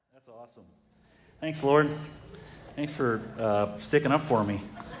Awesome. Thanks, Lord. Thanks for sticking up for me.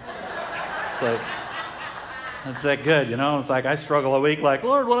 It's like, that's that good, you know? It's like I struggle a week like,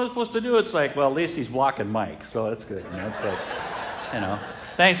 Lord, what am I supposed to do? It's like, well, at least he's blocking Mike, so that's good. You know, it's like, you know,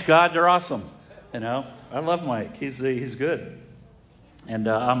 thanks, God, they're awesome. You know, I love Mike. He's good. And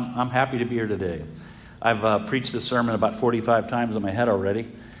I'm happy to be here today. I've preached this sermon about 45 times in my head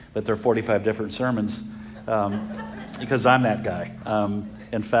already, but they're 45 different sermons because I'm that guy.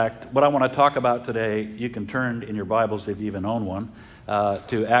 In fact, what I want to talk about today, you can turn in your Bibles, if you even own one,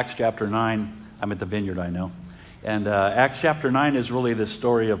 to Acts chapter 9. I'm at the Vineyard, I know. And Acts chapter 9 is really the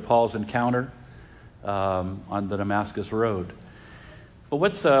story of Paul's encounter on the Damascus Road. But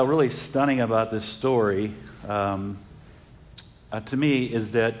what's really stunning about this story, to me,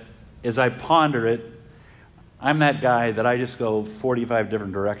 is that as I ponder it, I'm that guy that I just go 45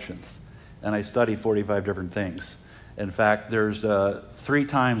 different directions, and I study 45 different things. In fact, there's 3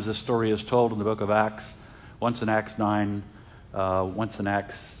 times this story is told in the book of Acts. Once in Acts 9, once in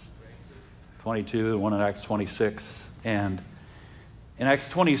Acts 22, and one in Acts 26. And in Acts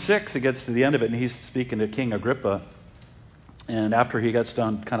 26, it gets to the end of it, and he's speaking to King Agrippa. And after he gets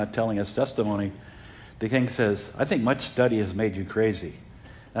done kind of telling his testimony, the king says, "I think much study has made you crazy."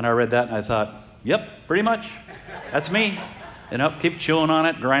 And I read that, and I thought, yep, pretty much. That's me. You know, keep chewing on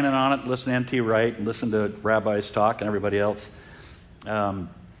it, grinding on it, listen to N.T. Wright, and listen to rabbis talk and everybody else. And,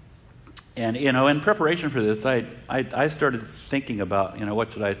 you know, in preparation for this, I started thinking about, you know,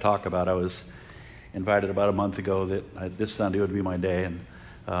 what should I talk about? I was invited about a month ago that this Sunday would be my day.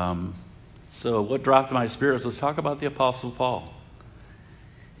 And so what dropped in my spirit was, let's talk about the Apostle Paul.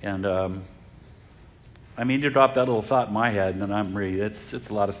 And, I mean, you drop that little thought in my head, and then I'm ready. It's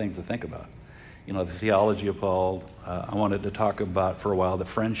a lot of things to think about. You know, the theology of Paul. I wanted to talk about for a while the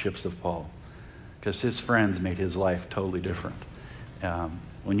friendships of Paul, because his friends made his life totally different.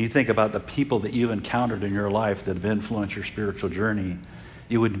 When you think about the people that you've encountered in your life that have influenced your spiritual journey,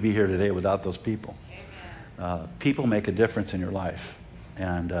 you wouldn't be here today without those people. People make a difference in your life.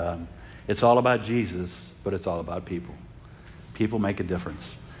 And it's all about Jesus, but it's all about people. People make a difference.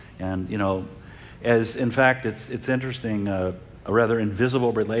 And, you know, in fact, it's interesting, a rather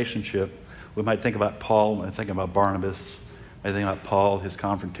invisible relationship. We might think about Paul, we might think about Barnabas, we might think about Paul, his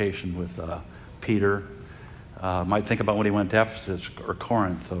confrontation with Peter. Might think about when he went to Ephesus or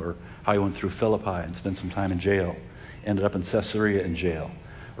Corinth, or how he went through Philippi and spent some time in jail, ended up in Caesarea in jail,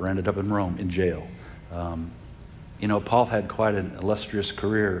 or ended up in Rome in jail. You know, Paul had quite an illustrious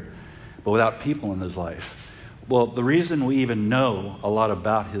career, but without people in his life. Well, the reason we even know a lot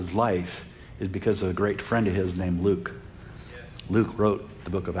about his life is because of a great friend of his named Luke. Yes. Luke wrote the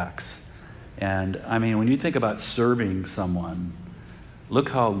book of Acts. And, I mean, when you think about serving someone, look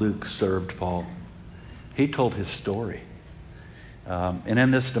how Luke served Paul. He told his story. And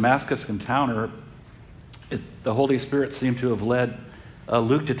in this Damascus encounter, the Holy Spirit seemed to have led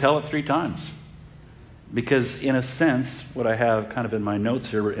Luke to tell it 3 times. Because, in a sense, what I have kind of in my notes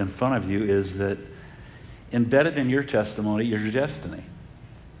here in front of you is that embedded in your testimony is your destiny.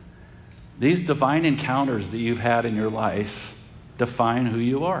 These divine encounters that you've had in your life define who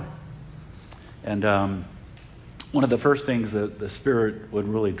you are. And one of the first things that the Spirit would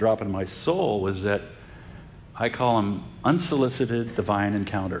really drop in my soul was that I call them unsolicited divine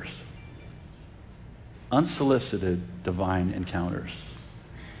encounters. Unsolicited divine encounters.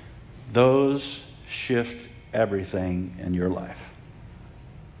 Those shift everything in your life.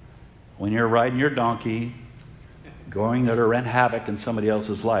 When you're riding your donkey, going there to wreak havoc in somebody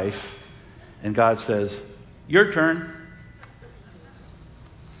else's life, and God says, "Your turn."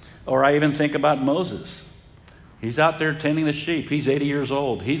 Or I even think about Moses. He's out there tending the sheep. He's 80 years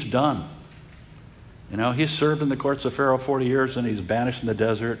old. He's done. You know, he's served in the courts of Pharaoh 40 years, and he's banished in the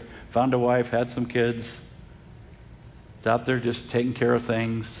desert, found a wife, had some kids. He's out there just taking care of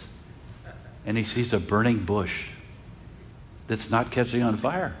things. And he sees a burning bush that's not catching on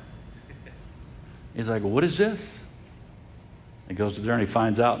fire. He's like, "What is this?" He goes to there and he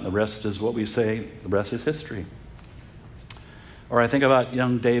finds out, and the rest is what we say, the rest is history. Or I think about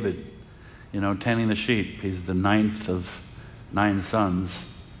young David, you know, tending the sheep. He's the 9th of 9 sons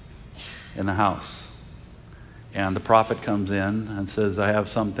in the house. And the prophet comes in and says, "I have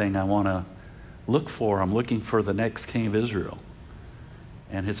something I want to look for. I'm looking for the next king of Israel."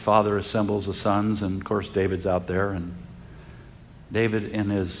 And his father assembles the sons, and of course David's out there. And David, in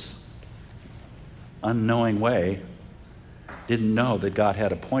his unknowing way, didn't know that God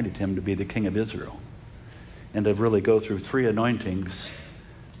had appointed him to be the king of Israel, and to really go through 3 anointings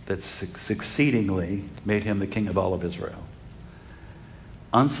that succeedingly made him the king of all of Israel.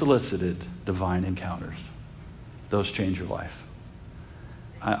 Unsolicited divine encounters. Those change your life.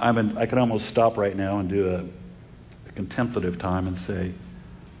 I can almost stop right now and do a contemplative time and say,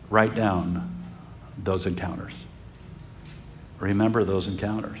 write down those encounters. Remember those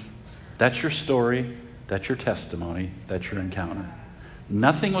encounters. That's your story. That's your testimony. That's your encounter.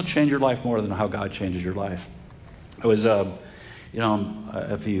 Nothing will change your life more than how God changes your life. It was,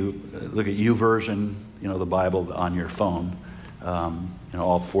 if you look at YouVersion, the Bible on your phone,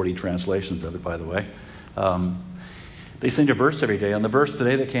 all 40 translations of it, by the way, they send you a verse every day. And the verse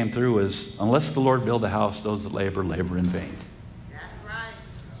today that came through is, unless the Lord build a house, those that labor in vain. That's right.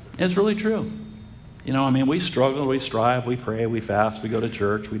 It's really true. We struggle, we strive, we pray, we fast, we go to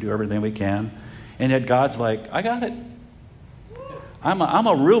church, we do everything we can. And yet God's like, I got it. I'm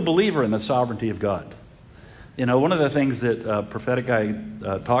a real believer in the sovereignty of God. One of the things that a prophetic guy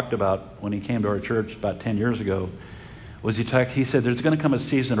talked about when he came to our church about 10 years ago was he said there's going to come a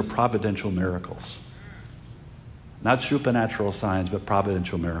season of providential miracles. Not supernatural signs, but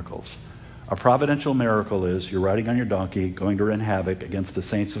providential miracles. A providential miracle is you're riding on your donkey, going to run havoc against the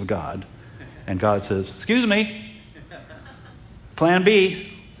saints of God, and God says, excuse me, plan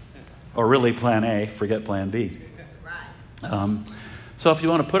B, or really plan A, forget plan B. So if you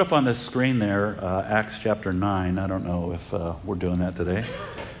want to put up on this screen there, Acts chapter 9, I don't know if we're doing that today.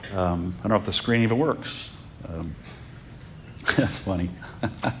 I don't know if the screen even works. That's funny.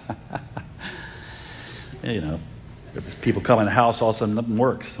 If people come in the house, all of a sudden nothing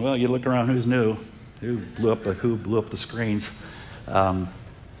works. Well, you look around, who's new? Who blew up the screens? I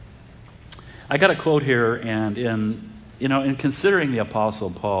got a quote here, and in considering the Apostle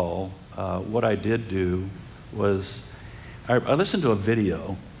Paul, what I did do was I listened to a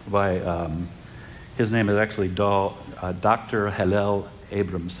video by his name is actually Dr. Hillel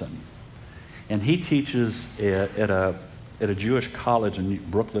Abramson, and he teaches at a Jewish college in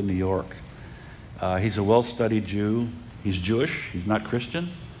Brooklyn, New York. He's a well-studied Jew. He's Jewish. He's not Christian.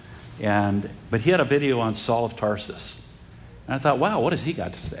 But he had a video on Saul of Tarsus. And I thought, wow, what has he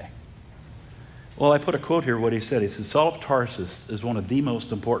got to say? Well, I put a quote here, what he said. He said, Saul of Tarsus is one of the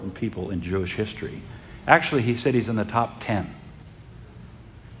most important people in Jewish history. Actually, he said he's in the top 10.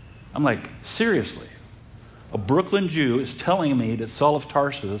 I'm like, seriously? A Brooklyn Jew is telling me that Saul of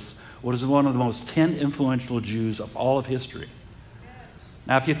Tarsus was one of the most 10 influential Jews of all of history.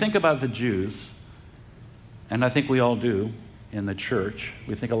 Now, if you think about the Jews, and I think we all do in the church,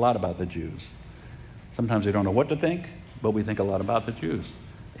 we think a lot about the Jews. Sometimes we don't know what to think, but we think a lot about the Jews.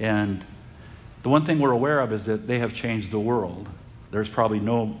 And the one thing we're aware of is that they have changed the world. There's probably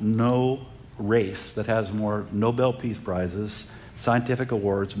no race that has more Nobel Peace Prizes, scientific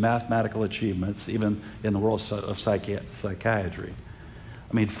awards, mathematical achievements, even in the world of psychiatry.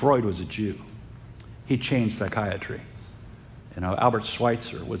 Freud was a Jew. He changed psychiatry. Albert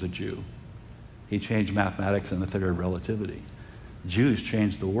Schweitzer was a Jew. He changed mathematics and the theory of relativity. Jews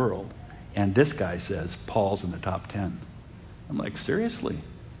changed the world. And this guy says Paul's in the top 10. I'm like, seriously?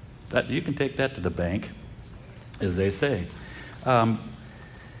 You can take that to the bank, as they say.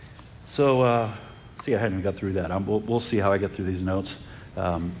 See, I hadn't even got through that. We'll see how I get through these notes.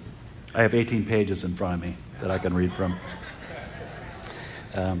 I have 18 pages in front of me that I can read from.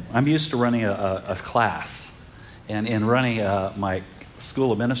 I'm used to running a class. And in running my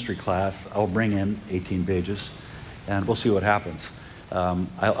School of Ministry class, I'll bring in 18 pages, and we'll see what happens.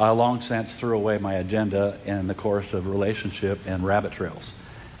 I long since threw away my agenda in the course of relationship and rabbit trails.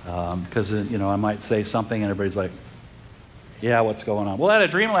 Because, I might say something and everybody's like, yeah, what's going on? Well, I had a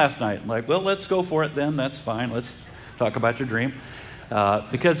dream last night. I'm like, well, let's go for it then. That's fine. Let's talk about your dream.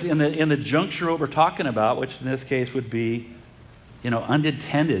 Because in the juncture what we're talking about, which in this case would be,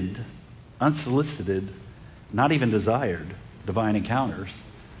 unintended, unsolicited, not even desired divine encounters,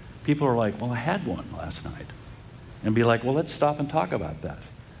 people are like, well, I had one last night. And be like, well, let's stop and talk about that.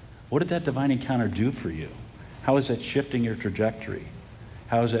 What did that divine encounter do for you? How is that shifting your trajectory?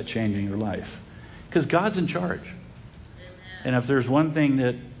 How is that changing your life? Because God's in charge. And if there's one thing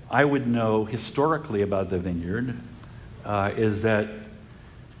that I would know historically about the Vineyard, is that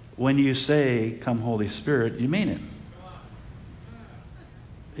when you say, come Holy Spirit, you mean it.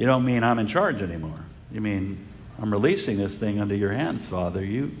 You don't mean I'm in charge anymore. You mean I'm releasing this thing under your hands, Father.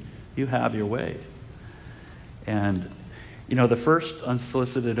 You have your way. And, the first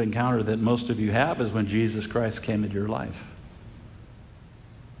unsolicited encounter that most of you have is when Jesus Christ came into your life.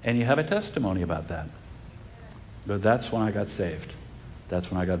 And you have a testimony about that. But that's when I got saved.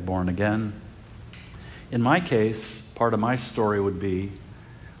 That's when I got born again. In my case, part of my story would be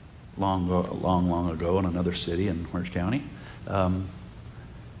long ago in another city in Orange County.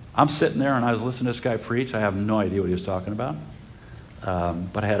 I'm sitting there and I was listening to this guy preach. I have no idea what he was talking about.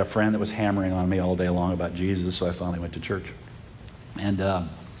 But I had a friend that was hammering on me all day long about Jesus, so I finally went to church. And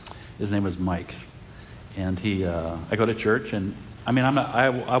His name was Mike. And I go to church, and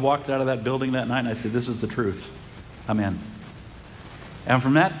I walked out of that building that night, and I said, this is the truth. I'm in. And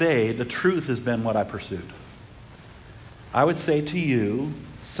from that day, the truth has been what I pursued. I would say to you,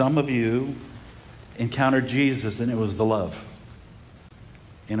 some of you encountered Jesus, and it was the love.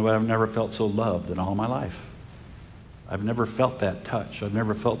 And I've never felt so loved in all my life. I've never felt that touch. I've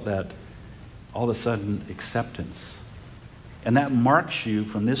never felt that all of a sudden acceptance. And that marks you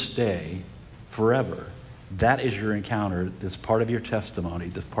from this day forever. That is your encounter. That's part of your testimony.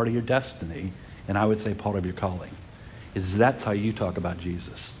 That's part of your destiny. And I would say part of your calling. That's how you talk about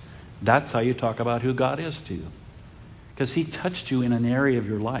Jesus. That's how you talk about who God is to you. Because he touched you in an area of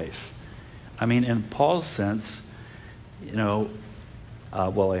your life. In Paul's sense, I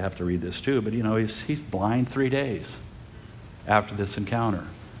have to read this too, but he's blind 3 days after this encounter.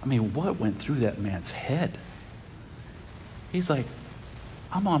 What went through that man's head? He's like,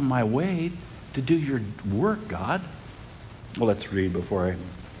 I'm on my way to do your work, God. Well, let's read before I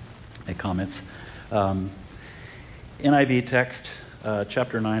make comments. NIV text,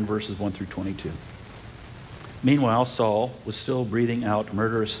 chapter 9, verses 1 through 22. Meanwhile, Saul was still breathing out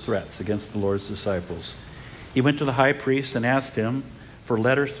murderous threats against the Lord's disciples. He went to the high priest and asked him for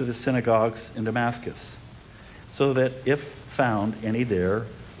letters to the synagogues in Damascus, so that if found any there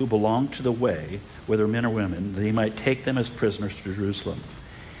who belonged to the way, whether men or women, that he might take them as prisoners to Jerusalem.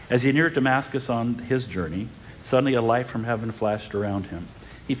 As he neared Damascus on his journey, suddenly a light from heaven flashed around him.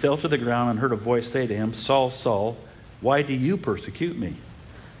 He fell to the ground and heard a voice say to him, Saul, Saul, why do you persecute me?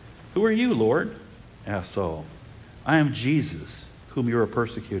 Who are you, Lord? Asked Saul. I am Jesus, whom you are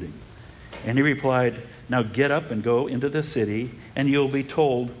persecuting. And he replied, now get up and go into the city, and you'll be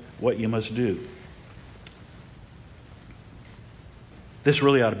told what you must do. This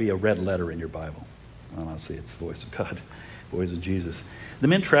really ought to be a red letter in your Bible. Honestly, it's the voice of God, the voice of Jesus. The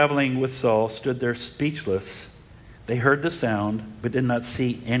men traveling with Saul stood there speechless. They heard the sound, but did not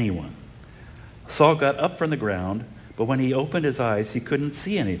see anyone. Saul got up from the ground, but when he opened his eyes, he couldn't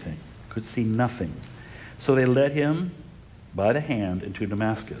see anything, could see nothing. So they led him by the hand into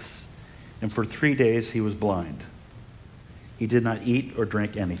Damascus. And for 3 days he was blind. He did not eat or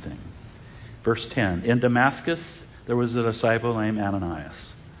drink anything. Verse 10, in Damascus there was a disciple named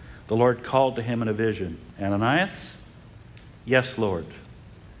Ananias. The Lord called to him in a vision, Ananias? Yes, Lord.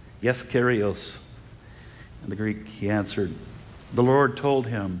 Yes, Kyrios. In the Greek he answered, the Lord told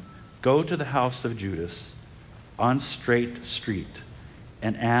him, go to the house of Judas on Straight Street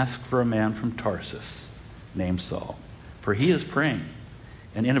and ask for a man from Tarsus named Saul, for he is praying.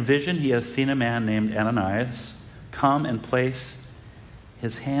 And in a vision he has seen a man named Ananias come and place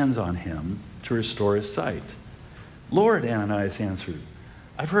his hands on him to restore his sight. Lord, Ananias answered,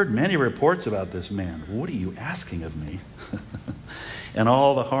 I've heard many reports about this man. What are you asking of me? And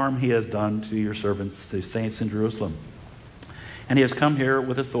all the harm he has done to your servants, the saints in Jerusalem. And he has come here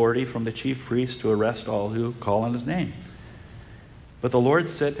with authority from the chief priest to arrest all who call on his name. But the Lord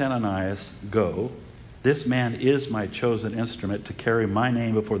said to Ananias, go, this man is my chosen instrument to carry my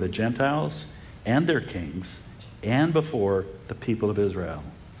name before the Gentiles and their kings and before the people of Israel.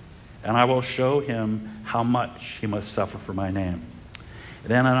 And I will show him how much he must suffer for my name.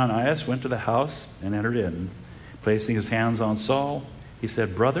 Then Ananias went to the house and entered in. Placing his hands on Saul, he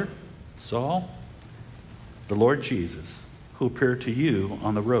said, brother, Saul, the Lord Jesus, who appeared to you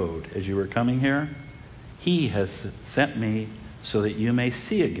on the road as you were coming here, he has sent me so that you may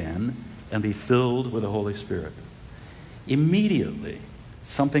see again and be filled with the Holy Spirit. Immediately,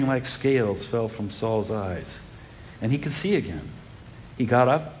 something like scales fell from Saul's eyes, and he could see again. He got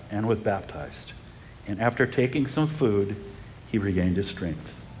up and was baptized. And after taking some food, he regained his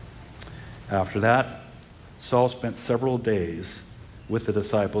strength. After that, Saul spent several days with the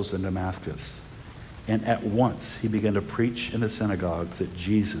disciples in Damascus. And at once he began to preach in the synagogues that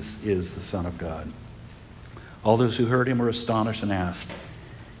Jesus is the Son of God. All those who heard him were astonished and asked,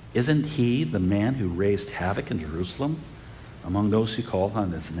 isn't he the man who raised havoc in Jerusalem among those who call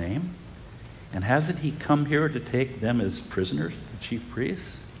on his name? And hasn't he come here to take them as prisoners, the chief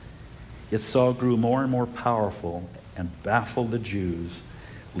priests? Yet Saul grew more and more powerful and baffled the Jews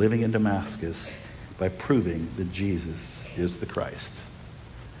living in Damascus by proving that Jesus is the Christ.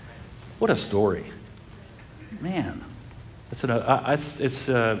 What a story. Man.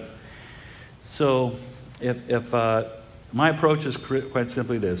 So if my approach is quite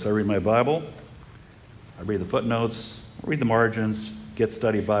simply this. I read my Bible, I read the footnotes, I read the margins, get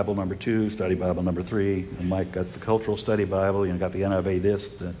study Bible number 2, study Bible number 3, and Mike got the cultural study Bible, got the NIV this,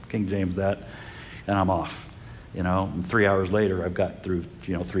 the King James that, and I'm off. And 3 hours later I've got through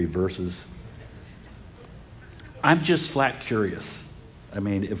 3 verses. I'm just flat curious. I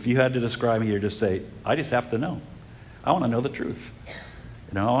mean, if you had to describe me, you'd just say, I just have to know. I want to know the truth.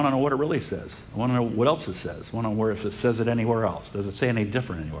 I want to know what it really says. I want to know what else it says. I want to know if it says it anywhere else. Does it say any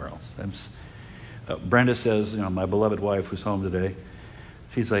different anywhere else? Brenda says, my beloved wife who's home today,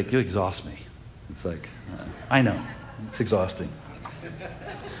 she's like, you exhaust me. It's like, I know. It's exhausting.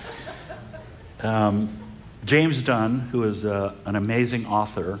 James Dunn, who is an amazing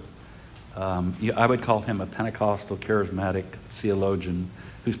author, I would call him a Pentecostal charismatic theologian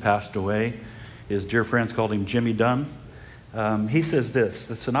who's passed away. His dear friends called him Jimmy Dunn. He says this: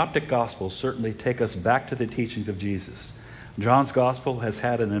 the Synoptic Gospels certainly take us back to the teachings of Jesus. John's Gospel has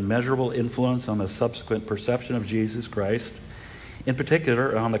had an immeasurable influence on the subsequent perception of Jesus Christ, in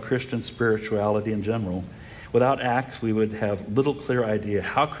particular on the Christian spirituality in general. Without Acts, we would have little clear idea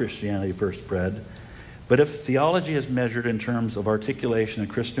how Christianity first spread. But if theology is measured in terms of articulation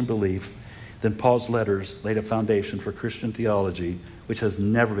and Christian belief, then Paul's letters laid a foundation for Christian theology which has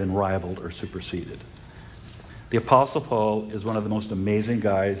never been rivaled or superseded. The Apostle Paul is one of the most amazing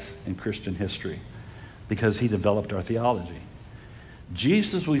guys in Christian history because he developed our theology.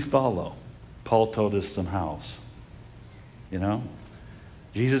 Jesus we follow. Paul told us some hows.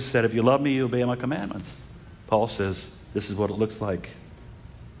 Jesus said, if you love me, you obey my commandments. Paul says, this is what it looks like.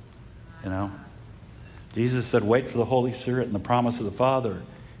 Jesus said, wait for the Holy Spirit and the promise of the Father.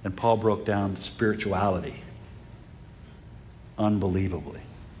 And Paul broke down spirituality unbelievably.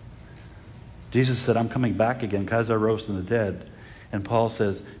 Jesus said, I'm coming back again because I rose from the dead. And Paul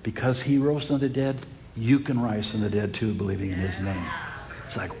says, because he rose from the dead, you can rise from the dead too, believing in his name.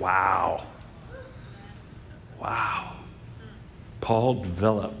 It's like, wow. Wow. Paul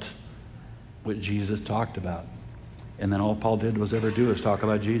developed what Jesus talked about. And then all Paul did was ever do is talk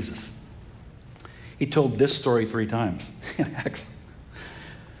about Jesus. He told this story 3 times in Acts.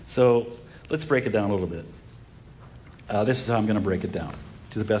 So let's break it down a little bit. This is how I'm going to break it down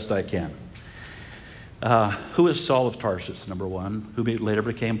to the best I can. Who is Saul of Tarsus, number one, who later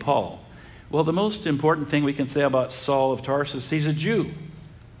became Paul? Well, the most important thing we can say about Saul of Tarsus, he's a Jew.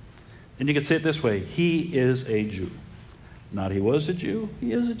 And you can say it this way: he is a Jew. Not he was a Jew,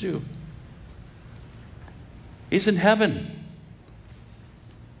 he is a Jew. He's in heaven.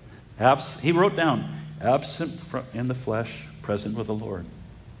 He wrote down, absent in the flesh, present with the Lord.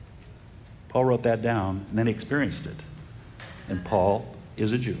 Paul wrote that down, and then he experienced it. And Paul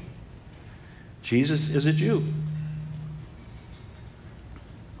is a Jew. Jesus is a Jew.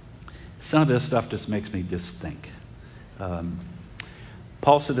 Some of this stuff just makes me just think.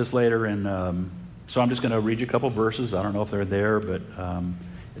 Paul said this later so I'm just going to read you a couple verses. I don't know if they're there, but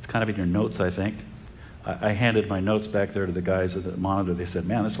it's kind of in your notes, I think. I handed my notes back there to the guys at the monitor. They said,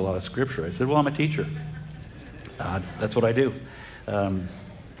 man, that's a lot of scripture. I said, well, I'm a teacher. That's what I do. So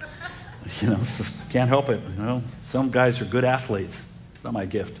can't help it. Some guys are good athletes. It's not my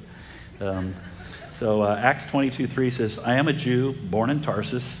gift. So Acts 22:3 says, I am a Jew born in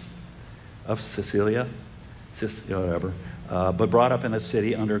Tarsus of Cilicia, but brought up in the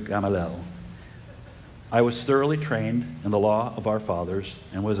city under Gamaliel. I was thoroughly trained in the law of our fathers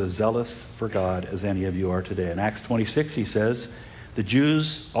and was as zealous for God as any of you are today. In Acts 26, he says, the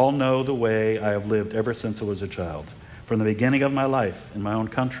Jews all know the way I have lived ever since I was a child. From the beginning of my life in my own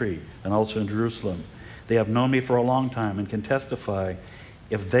country and also in Jerusalem, they have known me for a long time and can testify,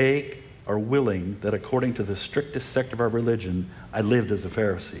 if they are willing, that according to the strictest sect of our religion, I lived as a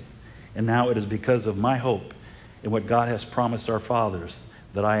Pharisee. And now it is because of my hope in what God has promised our fathers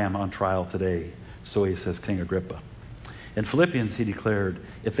that I am on trial today. So he says, King Agrippa. In Philippians, he declared,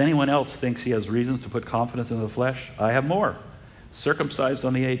 if anyone else thinks he has reasons to put confidence in the flesh, I have more. Circumcised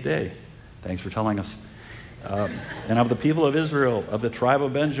on the 8th day. Thanks for telling us. And of the people of Israel, of the tribe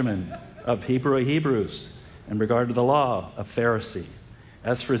of Benjamin, of Hebrews, in regard to the law, a Pharisee.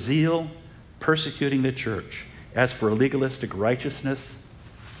 As for zeal, persecuting the church. As for legalistic righteousness,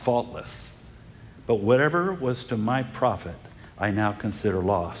 faultless. But whatever was to my profit, I now consider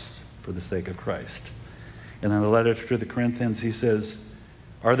lost for the sake of Christ. And in the letter to the Corinthians, he says,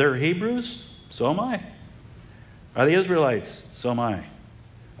 are there Hebrews? So am I. Are they Israelites? So am I.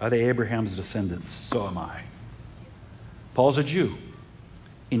 Are they Abraham's descendants? So am I. Paul's a Jew.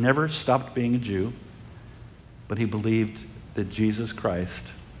 He never stopped being a Jew, but he believed that Jesus Christ,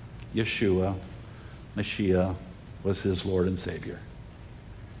 Yeshua, Mashiach, was his Lord and Savior.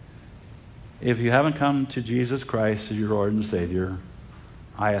 If you haven't come to Jesus Christ as your Lord and Savior,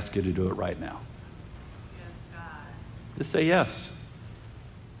 I ask you to do it right now. Yes, God. Just say yes. Yes,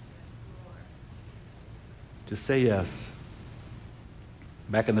 Lord. Just say yes.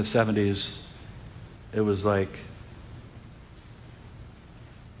 Back in the 70s, it was like,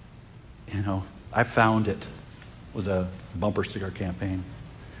 I found it. was a bumper sticker campaign.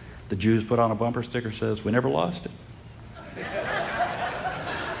 The Jews put on a bumper sticker says, "We never lost it."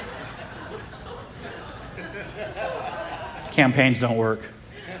 Campaigns don't work.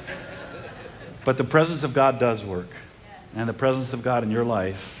 But the presence of God does work. And the presence of God in your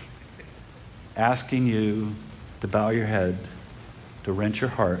life, asking you to bow your head, to wrench your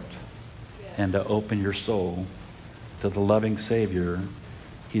heart, and to open your soul to the loving Savior,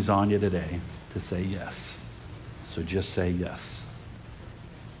 He's on you today to say yes. So just say yes.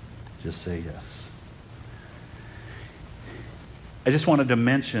 Just say yes. I just wanted to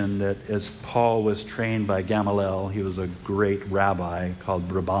mention that as Paul was trained by Gamaliel, he was a great rabbi called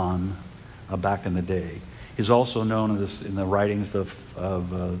Rabban back in the day. He's also known in the writings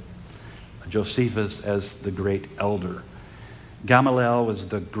of Josephus as the great elder. Gamaliel was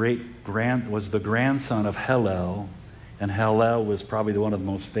the grandson of Hillel, and Hillel was probably one of the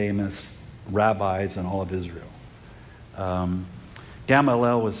most famous rabbis in all of Israel.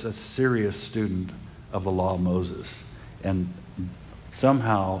 Gamaliel was a serious student of the law of Moses, and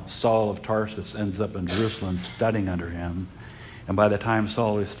somehow Saul of Tarsus ends up in Jerusalem studying under him, and by the time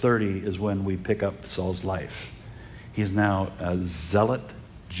Saul is 30 is when we pick up Saul's life. He's now a zealot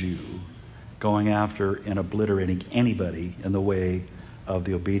Jew going after and obliterating anybody in the way of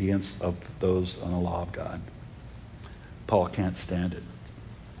the obedience of those on the law of God. Paul can't stand it.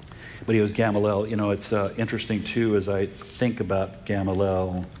 But he was Gamaliel. You know, it's interesting, too, as I think about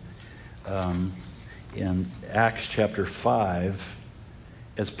Gamaliel in Acts chapter 5,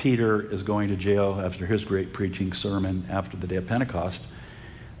 as Peter is going to jail after his great preaching sermon after the day of Pentecost,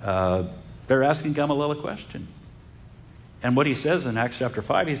 they're asking Gamaliel a question. And what he says in Acts chapter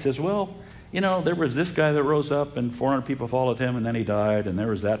 5, he says, well, you know, there was this guy that rose up and 400 people followed him and then he died. And there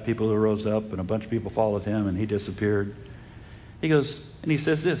was that people who rose up and a bunch of people followed him and he disappeared. He goes, and he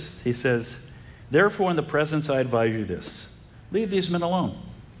says this. He says, therefore in the presence I advise you this. Leave these men alone.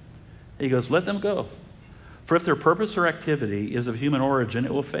 He goes, let them go. For if their purpose or activity is of human origin,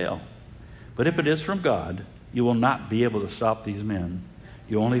 it will fail. But if it is from God, you will not be able to stop these men.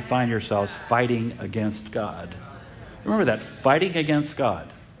 You only find yourselves fighting against God. Remember that, fighting against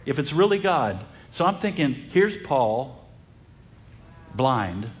God. If it's really God. So I'm thinking, here's Paul,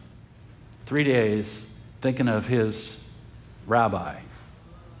 blind, 3 days, thinking of his rabbi.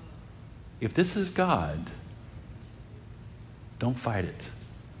 If this is God, don't fight it.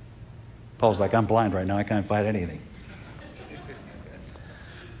 Paul's like, I'm blind right now. I can't fight anything.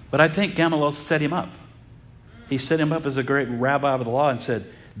 But I think Gamaliel set him up. He set him up as a great rabbi of the law and said,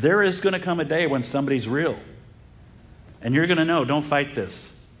 there is going to come a day when somebody's real. And you're going to know, don't fight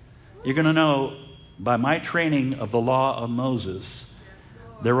this. You're going to know, by my training of the law of Moses,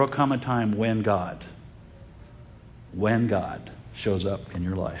 there will come a time when God shows up in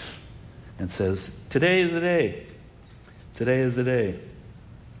your life and says, today is the day. Today is the day.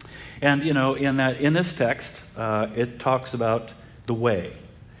 And, you know, in this text, it talks about the way.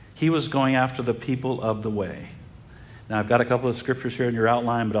 He was going after the people of the way. Now, I've got a couple of scriptures here in your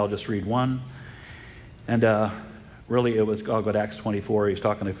outline, but I'll just read one. And really, I'll go to Acts 24. He's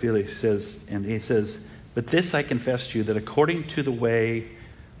talking to Felix. He says, but this I confess to you, that according to the way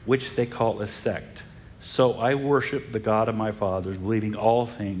which they call a sect, so I worship the God of my fathers, believing all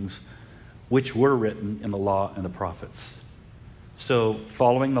things which were written in the law and the prophets. So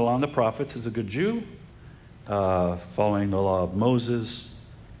following the law and the prophets is a good Jew. Following the law of Moses.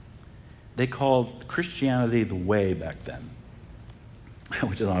 They called Christianity the way back then.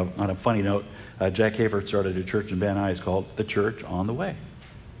 Which is on a funny note, Jack Hayford started a church in Van Nuys called the Church on the Way.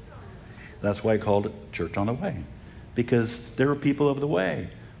 That's why he called it Church on the Way. Because there were people of the way.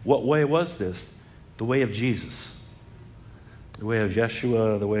 What way was this? The way of Jesus. The way of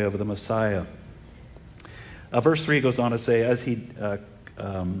Yeshua, the way of the Messiah. Verse 3 goes on to say, as he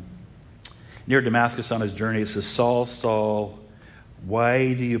near Damascus on his journey, it says, Saul, Saul,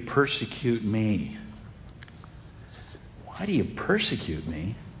 why do you persecute me? Why do you persecute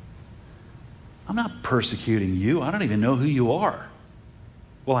me? I'm not persecuting you. I don't even know who you are.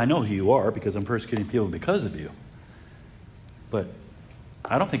 Well, I know who you are because I'm persecuting people because of you. But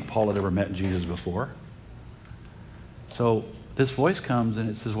I don't think Paul had ever met Jesus before. So this voice comes and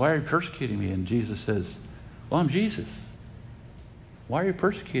it says, why are you persecuting me? And Jesus says, well, I'm Jesus. Why are you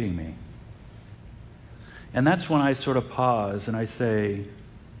persecuting me? And that's when I sort of pause and I say,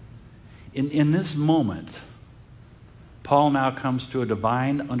 in this moment, Paul now comes to a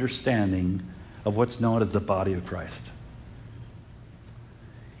divine understanding of what's known as the body of Christ.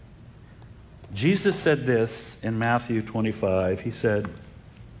 Jesus said this in Matthew 25. He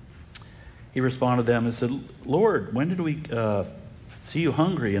responded to them and said, Lord, when did we see you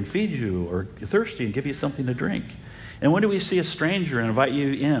hungry and feed you, or thirsty and give you something to drink? And when do we see a stranger and invite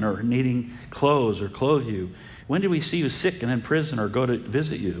you in, or needing clothes or clothe you? When do we see you sick and in prison or go to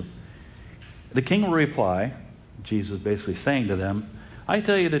visit you? The king will reply, Jesus basically saying to them, I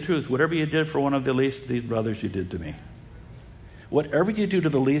tell you the truth, whatever you did for one of the least of these brothers, you did to me. Whatever you do to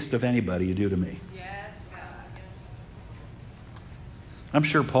the least of anybody, you do to me. Yes, God. I'm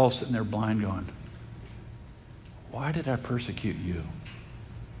sure Paul's sitting there blind going, why did I persecute you?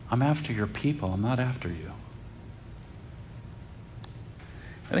 I'm after your people. I'm not after you.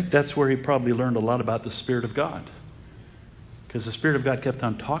 I think that's where he probably learned a lot about the Spirit of God. Because the Spirit of God kept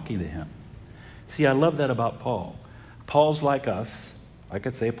on talking to him. See, I love that about Paul. Paul's like us. I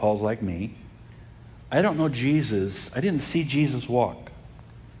could say Paul's like me. I don't know Jesus. I didn't see Jesus walk.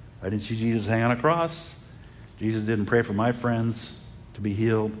 I didn't see Jesus hang on a cross. Jesus didn't pray for my friends to be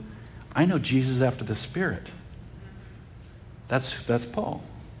healed. I know Jesus after the Spirit. That's Paul.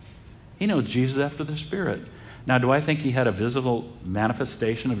 He knows Jesus after the Spirit. Now, do I think he had a visible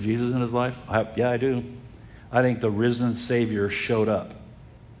manifestation of Jesus in his life? Yeah, I do. I think the risen Savior showed up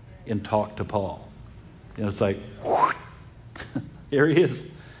and talked to Paul. You know, it's like, here he is.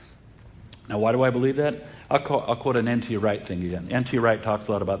 Now, why do I believe that? I'll quote an N.T. Wright thing again. N.T. Wright talks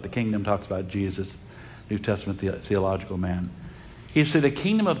a lot about the kingdom, talks about Jesus, New Testament theological man. He said the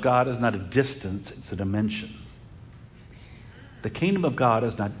kingdom of God is not a distance, it's a dimension. The kingdom of God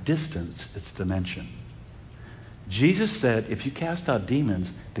is not distance, it's dimension. Jesus said, if you cast out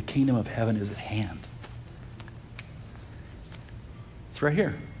demons, the kingdom of heaven is at hand. It's right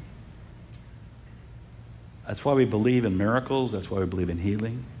here. That's why we believe in miracles. That's why we believe in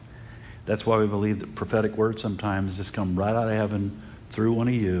healing. That's why we believe that prophetic words sometimes just come right out of heaven through one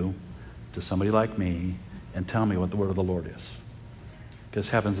of you to somebody like me and tell me what the word of the Lord is. Because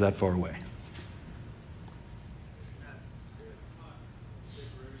heaven's that far away.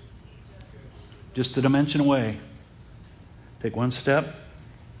 Just a dimension away. Take one step,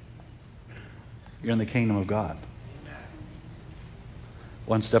 you're in the kingdom of God.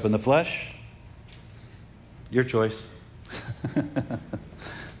 One step in the flesh, your choice.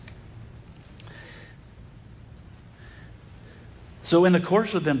 So in the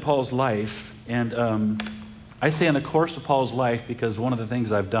course of then Paul's life, and I say in the course of Paul's life because one of the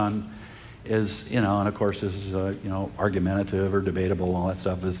things I've done is, and of course this is, argumentative or debatable and all that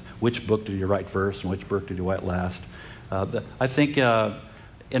stuff, is which book did you write first and which book did you write last? I think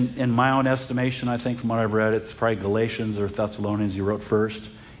in my own estimation, I think from what I've read, it's probably Galatians or Thessalonians he wrote first.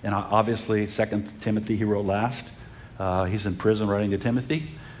 And obviously 2 Timothy he wrote last. He's in prison writing to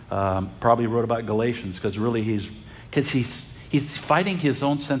Timothy. Probably wrote about Galatians because really he's fighting his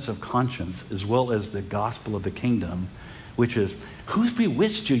own sense of conscience as well as the gospel of the kingdom, which is, who's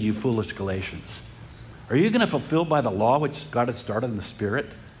bewitched you, you foolish Galatians? Are you going to fulfill by the law which God has started in the Spirit?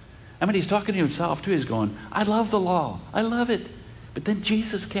 I mean, he's talking to himself too. He's going, I love the law. I love it. But then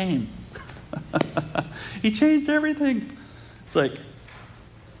Jesus came. He changed everything. It's like,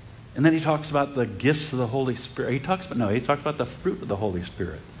 and then he talks about the gifts of the Holy Spirit. He talks about the fruit of the Holy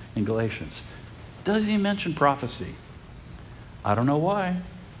Spirit in Galatians. Does he mention prophecy? I don't know why.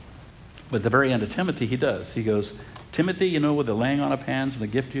 But at the very end of Timothy, he does. He goes, Timothy, with the laying on of hands and the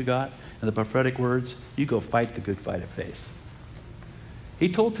gift you got and the prophetic words, you go fight the good fight of faith.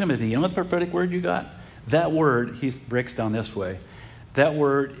 He told Timothy, you know what prophetic word you got? That word, he breaks down this way. That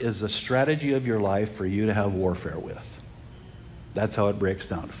word is a strategy of your life for you to have warfare with. That's how it breaks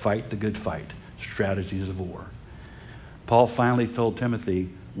down. Fight the good fight. Strategies of war. Paul finally told Timothy,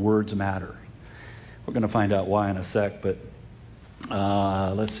 words matter. We're going to find out why in a sec, but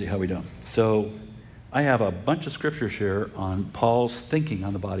let's see how we do. So I have a bunch of scriptures here on Paul's thinking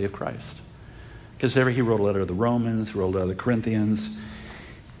on the body of Christ. Because he wrote a letter to the Romans, he wrote a letter to the Corinthians,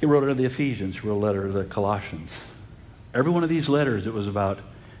 he wrote a letter to the Ephesians, he wrote a letter to the Colossians. Every one of these letters, it was about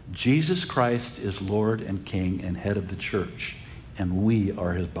Jesus Christ is Lord and King and head of the church, and we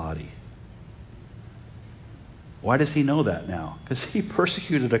are his body. Why does he know that now? Because he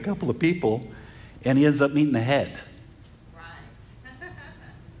persecuted a couple of people, and he ends up meeting the head. Right.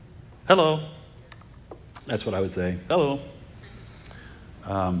 Hello. That's what I would say. Hello.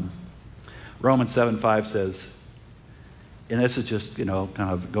 Romans 7:5 says, and this is just, kind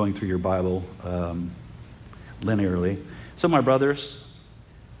of going through your Bible linearly. So my brothers,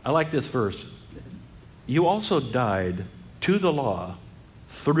 I like this verse. You also died to the law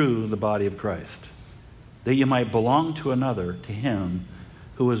through the body of Christ, that you might belong to another, to him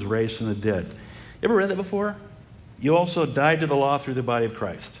who was raised from the dead. You ever read that before? You also died to the law through the body of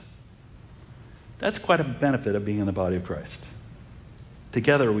Christ. That's quite a benefit of being in the body of Christ.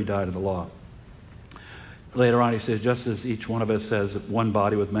 Together we die to the law. Later on, he says, just as each one of us has one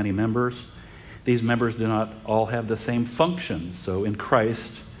body with many members, these members do not all have the same function. So in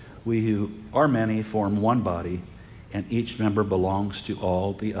Christ, we who are many form one body, and each member belongs to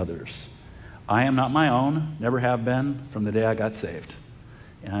all the others. I am not my own, never have been from the day I got saved.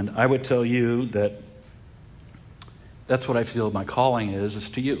 And I would tell you that that's what I feel my calling is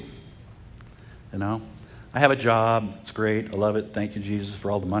to you. You know, I have a job. It's great. I love it. Thank you, Jesus,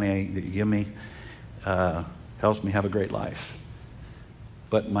 for all the money that you give me. Helps me have a great life.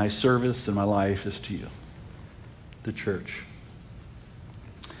 But my service and my life is to you, the church.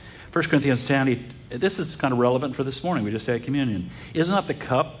 1 Corinthians 10, this is kind of relevant for this morning. We just had communion. Is not the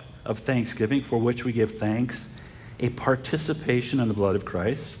cup of thanksgiving for which we give thanks a participation in the blood of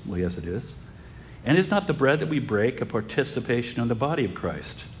Christ? Well, yes, it is. And is not the bread that we break a participation in the body of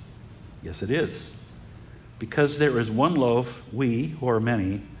Christ? Yes, it is. Because there is one loaf, we, who are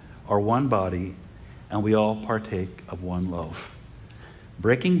many, are one body, and we all partake of one loaf.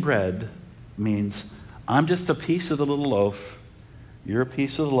 Breaking bread means I'm just a piece of the little loaf. You're a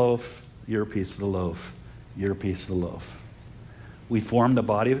piece of the loaf. You're a piece of the loaf. You're a piece of the loaf. We form the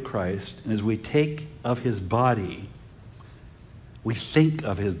body of Christ, and as we take of his body, we think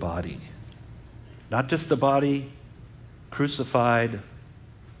of his body. Not just the body crucified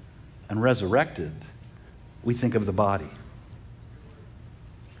and resurrected. We think of the body.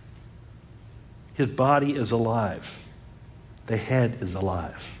 His body is alive. The head is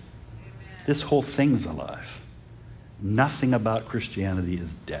alive. Amen. This whole thing's alive. Nothing about Christianity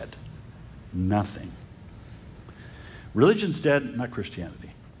is dead. Nothing. Religion's dead, not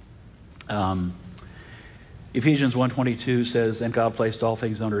Christianity. Ephesians 1:22 says, and God placed all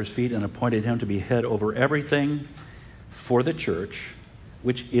things under his feet and appointed him to be head over everything for the church,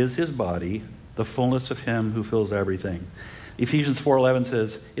 which is his body, the fullness of him who fills everything. Ephesians 4:11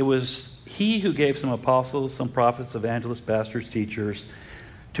 says, it was he who gave some apostles, some prophets, evangelists, pastors, teachers,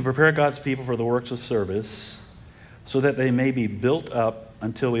 to prepare God's people for the works of service, so that they may be built up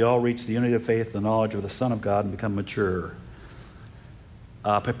until we all reach the unity of faith and the knowledge of the Son of God and become mature.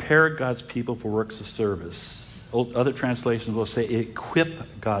 Prepare God's people for works of service. Other translations will say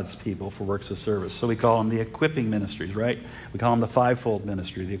equip God's people for works of service. So we call them the equipping ministries, right? We call them the fivefold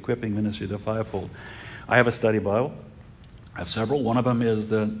ministry, the equipping ministry, the fivefold. I have a study Bible. I have several. One of them is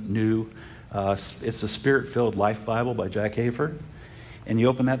the new, it's the Spirit-Filled Life Bible by Jack Hayford. And you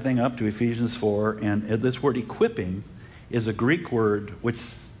open that thing up to Ephesians 4, and this word equipping is a Greek word which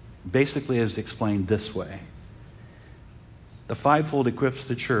basically is explained this way. The fivefold equips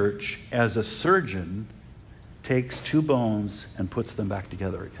the church as a surgeon takes two bones and puts them back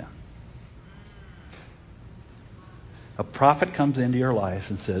together again. A prophet comes into your life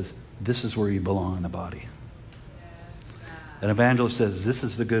and says, this is where you belong in the body. An evangelist says, this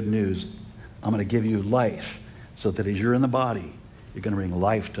is the good news. I'm going to give you life so that as you're in the body, you're going to bring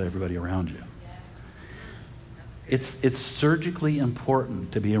life to everybody around you. It's surgically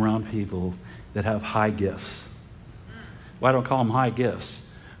important to be around people that have high gifts. Why don't I call them high gifts?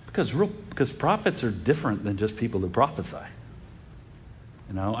 Because prophets are different than just people who prophesy.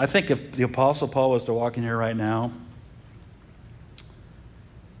 You know, I think if the Apostle Paul was to walk in here right now,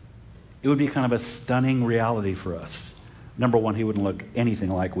 it would be kind of a stunning reality for us. Number one, he wouldn't look anything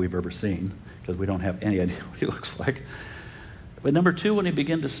like we've ever seen, because we don't have any idea what he looks like. But number two, when he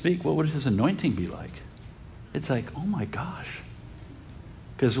began to speak, what would his anointing be like? It's like, oh my gosh.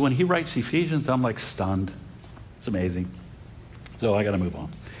 Because when he writes Ephesians, I'm like stunned. It's amazing. So I got to move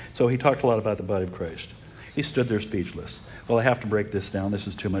on. So he talked a lot about the body of Christ. He stood there speechless. Well, I have to break this down. This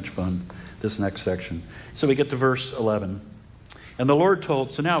is too much fun, this next section. So we get to verse 11. And the Lord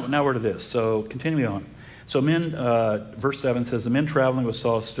told, so now we're to this. So continue on. So verse 7 says, the men traveling with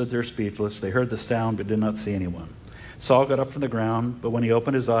Saul stood there speechless. They heard the sound but did not see anyone. Saul got up from the ground, but when he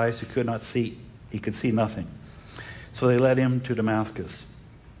opened his eyes, he could not see. He could see nothing. So they led him to Damascus.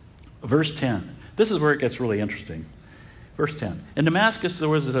 Verse 10. This is where it gets really interesting. Verse 10. In Damascus there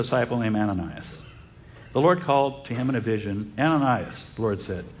was a disciple named Ananias. The Lord called to him in a vision, Ananias, the Lord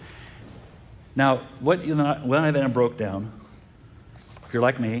said. Now, when I then broke down, if you're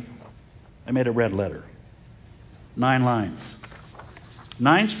like me, I made a red letter. 9 lines.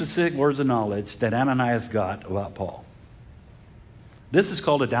 9 specific words of knowledge that Ananias got about Paul. This is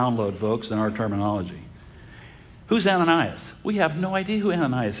called a download, folks, in our terminology. Who's Ananias? We have no idea who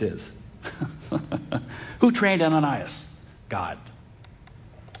Ananias is. Who trained Ananias? God.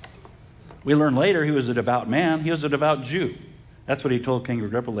 We learn later he was a devout man. He was a devout Jew. That's what he told King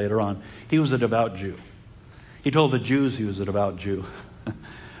Agrippa later on. He was a devout Jew. He told the Jews he was a devout Jew.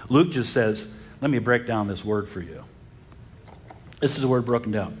 Luke just says, let me break down this word for you. This is the word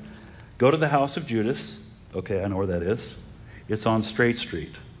broken down. Go to the house of Judas Okay, I know where that is. It's on Straight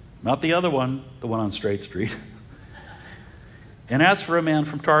Street. Not the other one, the one on Straight Street. And asked for a man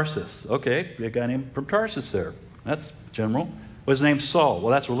from Tarsus. Okay, a guy named from Tarsus there. That's general. Was his name Saul?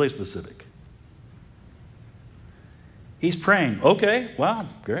 Well, that's really specific. He's praying. Okay, wow,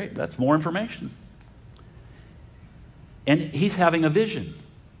 great. That's more information. And he's having a vision.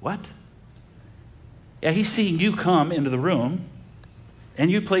 What? Yeah, he's seeing you come into the room,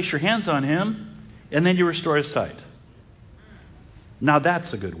 and you place your hands on him, and then you restore his sight. Now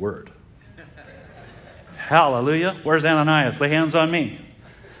that's a good word. Hallelujah. Where's Ananias? Lay hands on me.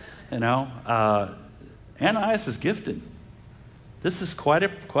 Ananias is gifted. This is quite a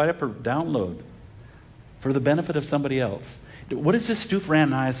download for the benefit of somebody else. What does this do for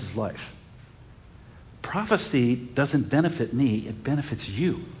Ananias' life? Prophecy doesn't benefit me, it benefits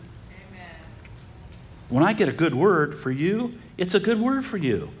you. Amen. When I get a good word for you, it's a good word for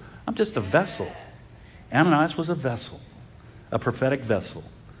you. I'm just a vessel. Ananias was a vessel, a prophetic vessel.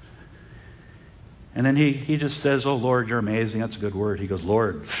 And then he just says, "Oh, Lord, you're amazing." That's a good word. He goes,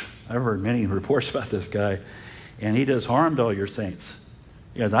 "Lord, I've heard many reports about this guy, and he does harm to all your saints."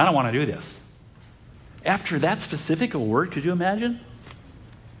 He goes, "I don't want to do this." After that specific a word, could you imagine?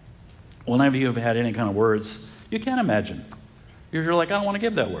 Well, none of you have had any kind of words. You can't imagine. You're like, "I don't want to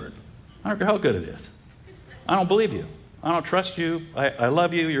give that word. I don't care how good it is. I don't believe you. I don't trust you. I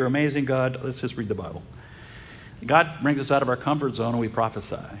love you. You're amazing, God." Let's just read the Bible. God brings us out of our comfort zone and we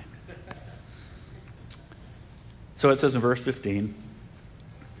prophesy. So it says in verse 15,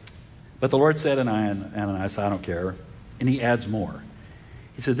 "But the Lord said to Ananias, I don't care." And he adds more.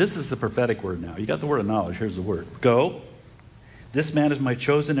 He said, this is the prophetic word now. You got the word of knowledge. Here's the word. "Go. This man is my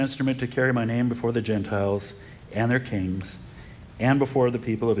chosen instrument to carry my name before the Gentiles and their kings and before the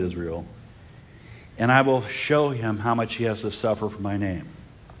people of Israel. And I will show him how much he has to suffer for my name."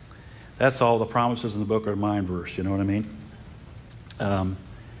 That's all the promises in the book are mine verse. You know what I mean?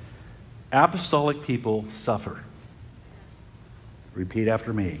 Apostolic people suffer. Repeat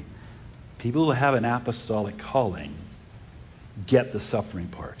after me. People who have an apostolic calling get the suffering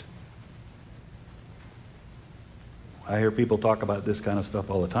part. I hear people talk about this kind of stuff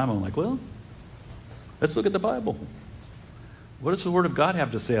all the time. I'm like, well, let's look at the Bible. What does the Word of God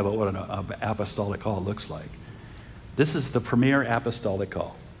have to say about what an apostolic call looks like? This is the premier apostolic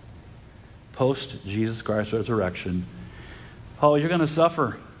call. Post Jesus Christ's resurrection. Oh, you're going to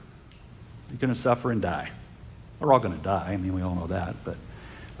suffer. You're going to suffer and die. We're all going to die. I mean, we all know that. But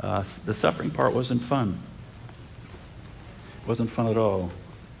the suffering part wasn't fun. It wasn't fun at all.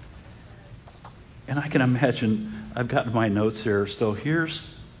 And I can imagine, I've got my notes here. So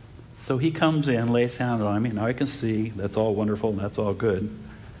he comes in, lays hands on me. Now I can see that's all wonderful and that's all good.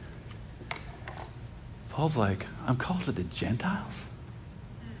 Paul's like, I'm called to the Gentiles?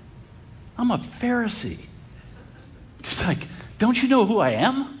 I'm a Pharisee. He's like, don't you know who I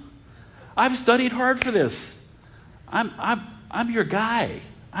am? I've studied hard for this. I'm your guy.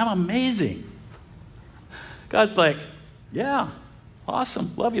 I'm amazing. God's like, yeah,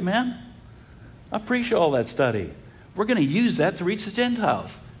 awesome. Love you, man. I appreciate all that study. We're going to use that to reach the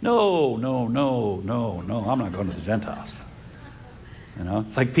Gentiles. No. I'm not going to the Gentiles.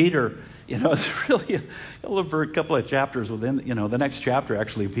 It's like Peter. It's really over a couple of chapters within. The next chapter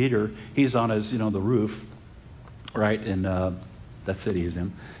actually, Peter. He's on his, the roof, right in that city he's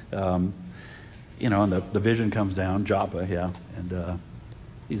in. And the vision comes down, Joppa, yeah, and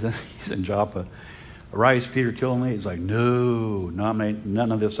he's in Joppa. "Arise, Peter, kill me." He's like, no,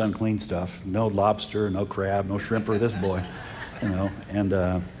 none of this unclean stuff. No lobster, no crab, no shrimp for this boy.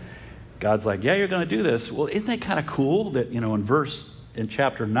 And God's like, yeah, you're going to do this. Well, isn't that kind of cool that, in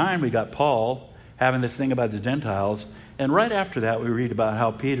chapter 9, we got Paul having this thing about the Gentiles. And right after that, we read about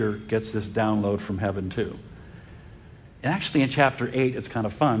how Peter gets this download from heaven too. And actually in chapter 8, it's kind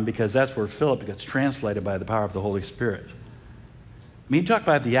of fun because that's where Philip gets translated by the power of the Holy Spirit. You talk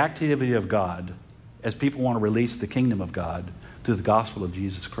about the activity of God as people want to release the kingdom of God through the gospel of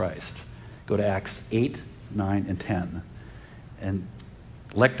Jesus Christ. Go to Acts 8, 9, and 10. And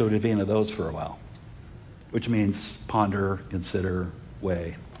lecto divina those for a while, which means ponder, consider,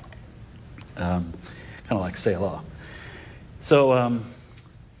 weigh. Kind of like Selah. So,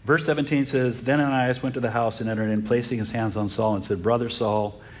 verse 17 says, "Then Ananias went to the house and entered in, placing his hands on Saul and said, 'Brother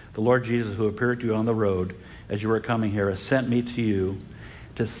Saul, the Lord Jesus, who appeared to you on the road as you were coming here, has sent me to you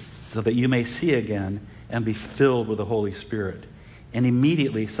so that you may see again and be filled with the Holy Spirit.' And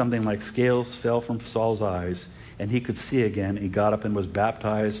immediately something like scales fell from Saul's eyes, and he could see again. He got up and was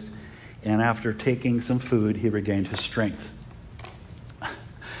baptized, and after taking some food, he regained his strength."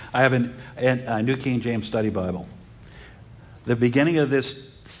 I have a New King James Study Bible. The beginning of this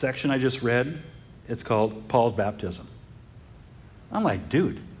section I just read It's called Paul's baptism. I'm like,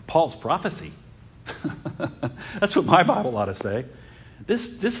 dude, Paul's prophecy. That's what my Bible ought to say. This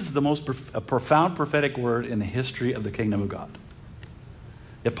is the most profound prophetic word in the history of the kingdom of God.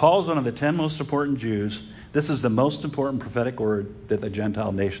 If Paul's one of the 10 most important Jews, this is the most important prophetic word that the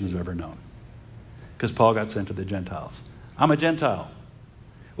Gentile nation has ever known. Because Paul got sent to the Gentiles. I'm a Gentile.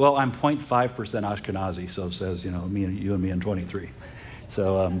 Well, I'm 0.5% Ashkenazi, so it says, you and me and 23.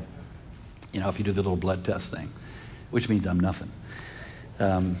 So, if you do the little blood test thing, which means I'm nothing.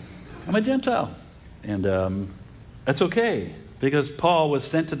 I'm a Gentile. And that's okay, because Paul was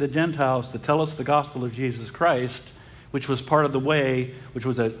sent to the Gentiles to tell us the gospel of Jesus Christ, which was part of the way, which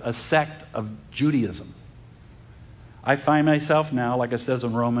was a sect of Judaism. I find myself now, like it says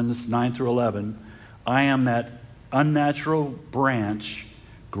in Romans 9 through 11, I am that unnatural branch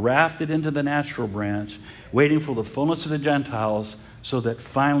grafted into the natural branch, waiting for the fullness of the Gentiles, so that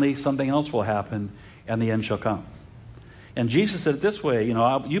finally something else will happen and the end shall come. And Jesus said it this way,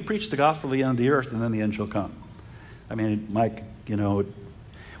 you preach the gospel to the end of the earth and then the end shall come. I mean, Mike,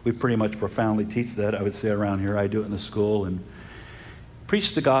 we pretty much profoundly teach that, I would say, around here. I do it in the school, and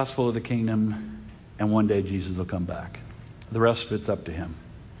preach the gospel of the kingdom, and one day Jesus will come back. The rest of it's up to him.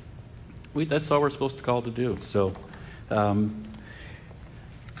 That's all we're supposed to call to do. So, I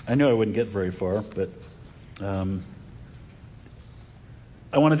knew I wouldn't get very far, but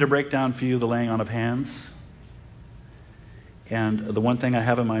I wanted to break down for you the laying on of hands. And the one thing I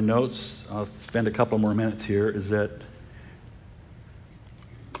have in my notes, I'll spend a couple more minutes here, is that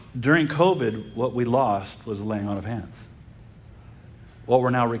during COVID, what we lost was the laying on of hands. What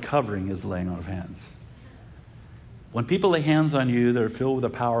we're now recovering is the laying on of hands. When people lay hands on you that are filled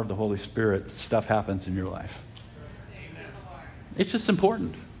with the power of the Holy Spirit, stuff happens in your life. It's just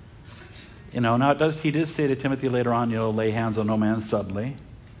important. Now he did say to Timothy later on, lay hands on no man suddenly.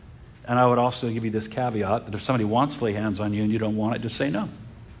 And I would also give you this caveat that if somebody wants to lay hands on you and you don't want it, just say no.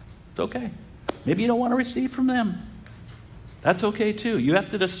 It's okay. Maybe you don't want to receive from them. That's okay too. You have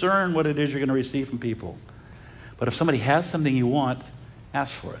to discern what it is you're going to receive from people. But if somebody has something you want,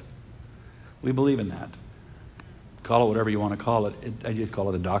 ask for it. We believe in that. Call it whatever you want to call it. I just call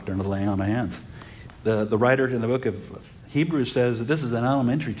it the doctrine of laying on of hands. The writer in the book of Hebrews says that this is an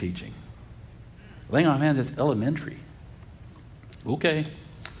elementary teaching. Laying on of hands is elementary. Okay.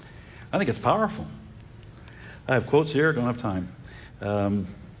 I think it's powerful. I have quotes here. I don't have time.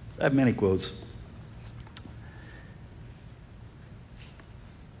 I have many quotes.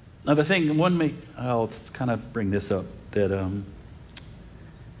 Now the thing, I'll kind of bring this up, that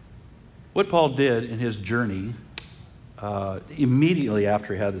what Paul did in his journey immediately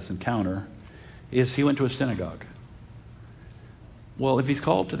after he had this encounter is he went to a synagogue. Well, if he's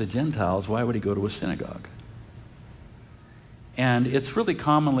called to the Gentiles, why would he go to a synagogue? And it's really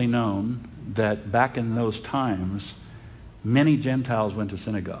commonly known that back in those times, many Gentiles went to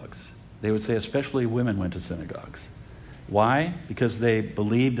synagogues. They would say especially women went to synagogues. Why? Because they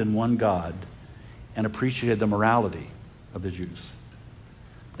believed in one God and appreciated the morality of the Jews.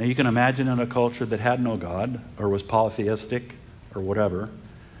 Now you can imagine in a culture that had no God, or was polytheistic, or whatever,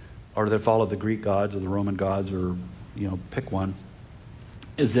 or that followed the Greek gods or the Roman gods, or pick one,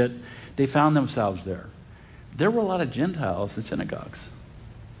 is that they found themselves there. There were a lot of Gentiles in synagogues.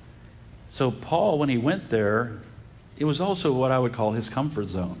 So Paul, when he went there, it was also what I would call his comfort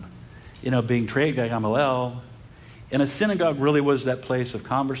zone. Being trained by Gamaliel, and a synagogue really was that place of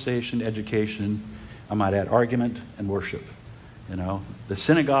conversation, education, I might add argument, and worship. The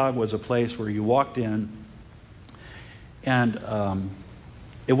synagogue was a place where you walked in, and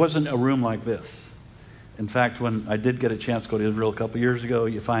it wasn't a room like this. In fact, when I did get a chance to go to Israel a couple years ago,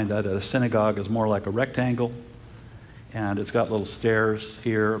 you find that a synagogue is more like a rectangle, and it's got little stairs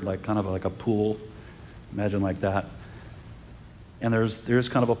here, like kind of like a pool. Imagine like that. And there's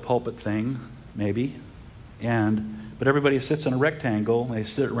kind of a pulpit thing, maybe, but everybody sits in a rectangle and they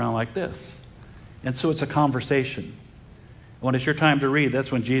sit around like this, and so it's a conversation. When it's your time to read,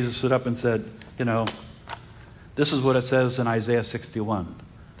 that's when Jesus stood up and said, this is what it says in Isaiah 61: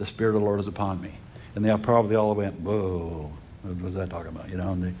 "The Spirit of the Lord is upon me." And they probably all went, whoa, what was that talking about?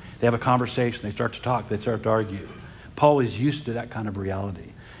 And they have a conversation. They start to talk. They start to argue. Paul is used to that kind of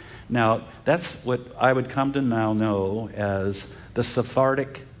reality. Now, that's what I would come to now know as the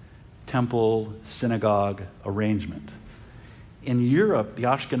Sephardic temple synagogue arrangement. In Europe, the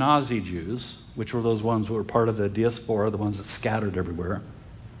Ashkenazi Jews, which were those ones who were part of the diaspora, the ones that scattered everywhere,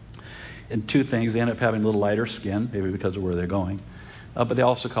 and two things, they end up having a little lighter skin, maybe because of where they're going. But they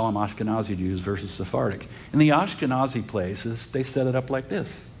also call them Ashkenazi Jews versus Sephardic. In the Ashkenazi places, they set it up like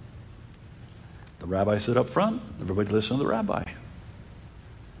this. The rabbi stood up front. Everybody listened to the rabbi.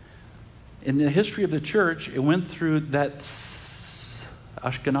 In the history of the church, it went through that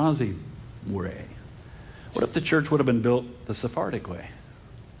Ashkenazi way. What if the church would have been built the Sephardic way?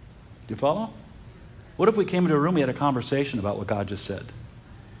 Do you follow? What if we came into a room, we had a conversation about what God just said?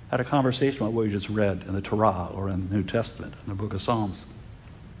 Had a conversation about what we just read in the Torah or in the New Testament, in the book of Psalms?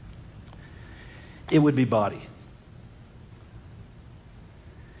 It would be body.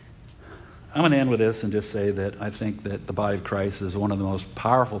 I'm going to end with this and just say that I think that the body of Christ is one of the most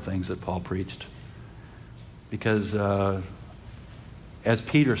powerful things that Paul preached. Because as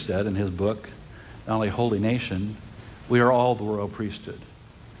Peter said in his book, not only Holy Nation, we are all the royal priesthood.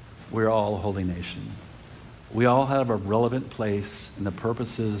 We are all a holy nation. We all have a relevant place in the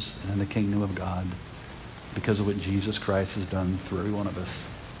purposes and in the kingdom of God because of what Jesus Christ has done through every one of us.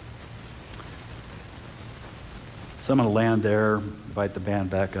 So I'm going to land there, invite the band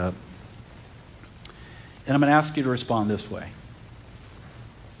back up. And I'm going to ask you to respond this way.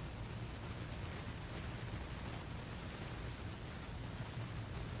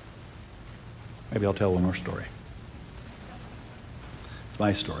 Maybe I'll tell one more story. It's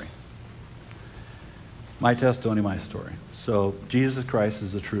my story. My testimony, my story. So Jesus Christ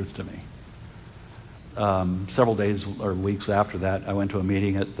is the truth to me. Several days or weeks after that, I went to a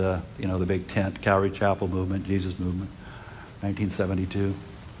meeting at the big tent, Calvary Chapel movement, Jesus movement, 1972.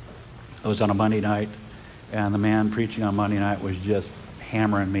 It was on a Monday night, and the man preaching on Monday night was just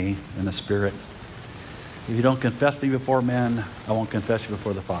hammering me in the spirit. If you don't confess me before men, I won't confess you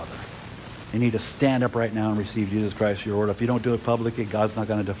before the Father. You need to stand up right now and receive Jesus Christ as your Lord. If you don't do it publicly, God's not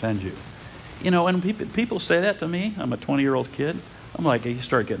going to defend you. When people say that to me, I'm a 20-year-old kid, I'm like, you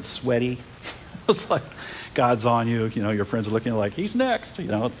start getting sweaty. It's like God's on you. Your friends are looking like, he's next.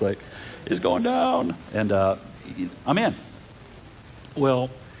 It's like, he's going down. And I'm in. Well,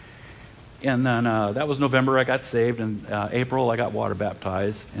 and then that was November. I got saved. In April, I got water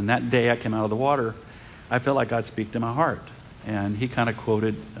baptized. And that day I came out of the water, I felt like God speak to my heart. And he kind of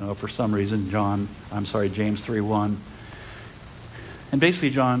quoted, for some reason, James 3:1. And basically,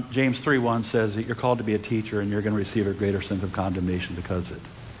 James 3:1 says that you're called to be a teacher and you're going to receive a greater sense of condemnation because of it.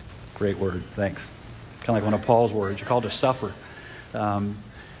 Great word. Thanks. Kind of like one of Paul's words. You're called to suffer.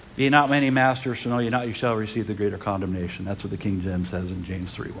 Be not many masters, so know you not, you shall receive the greater condemnation. That's what the King James says in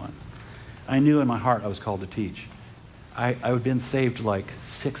James 3:1. I knew in my heart I was called to teach. I had been saved like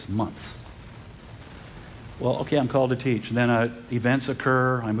 6 months. Well, okay, I'm called to teach. And then events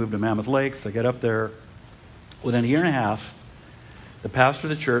occur. I move to Mammoth Lakes. I get up there. Within a year and a half, the pastor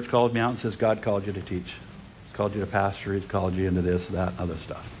of the church called me out and says, God called you to teach. He's called you to pastor. He's called you into this, that, other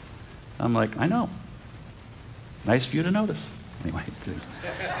stuff. I'm like, I know. Nice for you to notice. Anyway,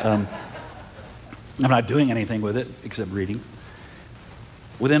 I'm not doing anything with it except reading.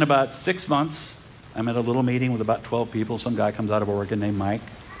 Within about 6 months, I'm at a little meeting with about 12 people. Some guy comes out of Oregon named Mike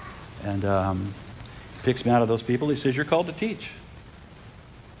and picks me out of those people. He says, you're called to teach.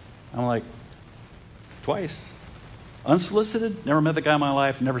 I'm like, twice. Unsolicited, never met the guy in my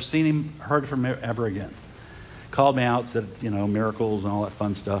life, never seen him, heard from him ever again. Called me out, said, miracles and all that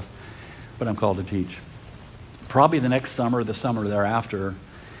fun stuff, but I'm called to teach. Probably the next summer, the summer thereafter,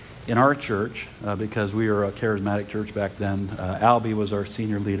 in our church, because we were a charismatic church back then, Albie was our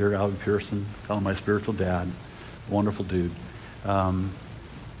senior leader, Albie Pearson, call him my spiritual dad, wonderful dude.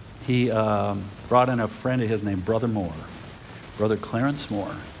 He brought in a friend of his named Brother Moore, Brother Clarence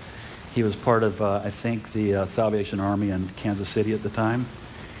Moore. He was part of, the Salvation Army in Kansas City at the time.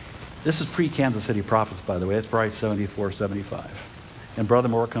 This is pre-Kansas City Prophets, by the way. It's probably 74, 75. And Brother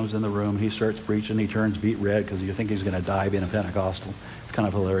Moore comes in the room. He starts preaching. He turns beet red because you think he's going to die being a Pentecostal. It's kind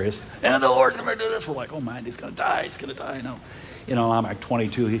of hilarious. And the Lord's going to do this. We're like, oh, man, he's going to die. He's going to die. No. I'm like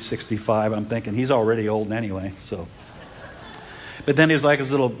 22. He's 65. I'm thinking he's already old anyway. So, but then he's like his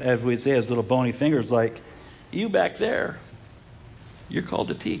little, as we'd say, his little bony fingers like, you back there, you're called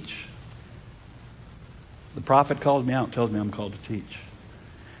to teach. The prophet calls me out and tells me I'm called to teach.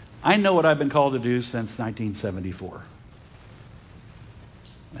 I know what I've been called to do since 1974.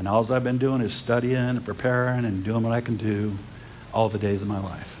 And all I've been doing is studying and preparing and doing what I can do all the days of my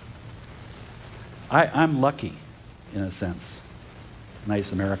life. I'm lucky, in a sense.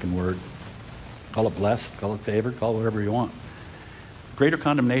 Nice American word. Call it blessed, call it favored, call it whatever you want. Greater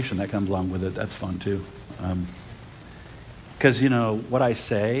condemnation that comes along with it, that's fun too. Because, what I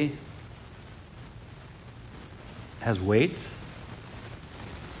say has weight.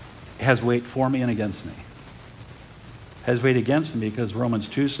 It has weight for me and against me. It has weight against me because Romans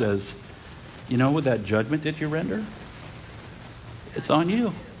 2 says, with that judgment that you render, it's on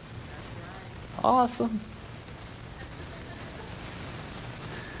you. Awesome.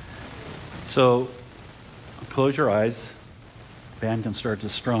 So, close your eyes. Band can start to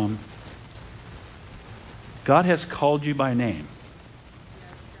strum. God has called you by name.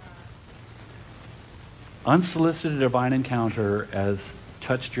 Unsolicited divine encounter has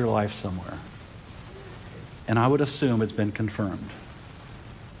touched your life somewhere. And I would assume it's been confirmed.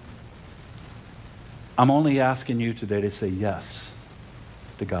 I'm only asking you today to say yes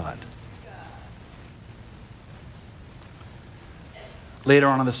to God. Later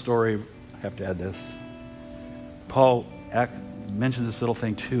on in the story, I have to add this. Paul mentions this little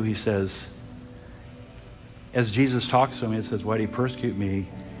thing too. He says, as Jesus talks to him, he says, why do you persecute me?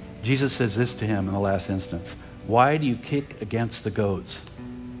 Jesus says this to him in the last instance. Why do you kick against the goads?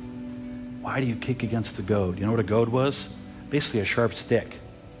 Why do you kick against the goad? You know what a goad was? Basically a sharp stick.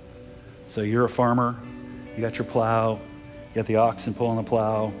 So you're a farmer. You got your plow. You got the oxen pulling the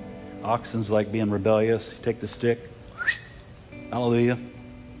plow. Oxen's like being rebellious. You take the stick. Hallelujah.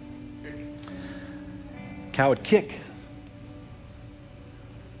 Cow would kick.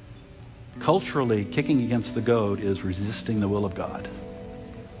 Culturally, kicking against the goad is resisting the will of God.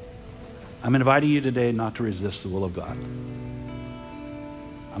 I'm inviting you today not to resist the will of God.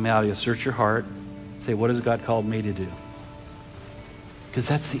 I'm out to search your heart. Say, what has God called me to do? Because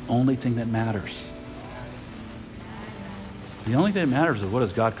that's the only thing that matters. The only thing that matters is what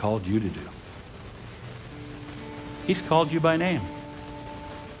has God called you to do. He's called you by name.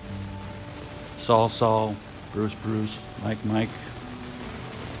 Saul, Saul, Bruce, Bruce, Mike, Mike.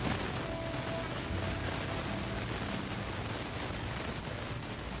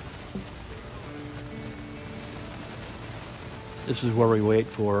 This is where we wait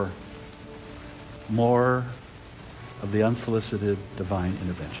for more of the unsolicited divine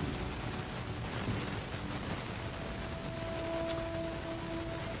intervention.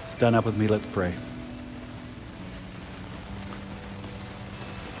 Stand up with me, let's pray.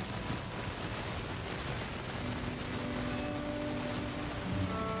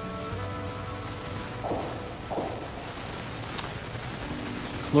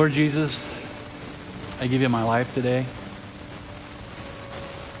 Lord Jesus, I give you my life today.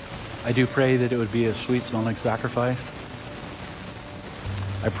 I do pray that it would be a sweet-smelling sacrifice.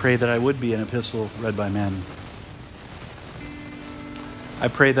 I pray that I would be an epistle read by men. I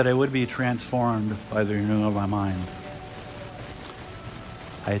pray that I would be transformed by the renewing of my mind.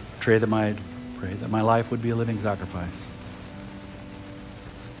 I pray that my life would be a living sacrifice.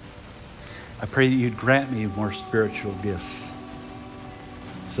 I pray that you'd grant me more spiritual gifts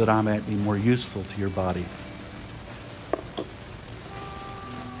so that I might be more useful to your body.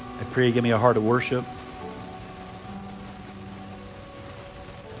 I pray you give me a heart of worship.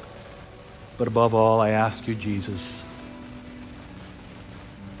 But above all, I ask you, Jesus.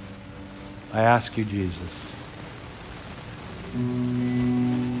 I ask you, Jesus.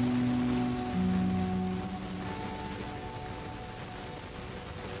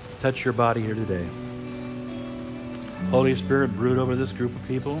 Touch your body here today. Holy Spirit, brood over this group of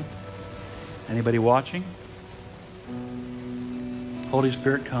people. Anybody watching? Holy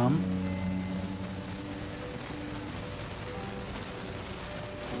Spirit, come.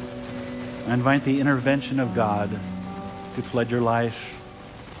 I invite the intervention of God to flood your life,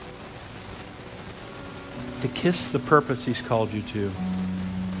 to kiss the purpose He's called you to.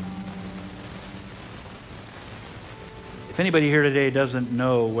 If anybody here today doesn't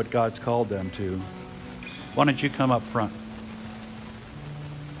know what God's called them to, why don't you come up front?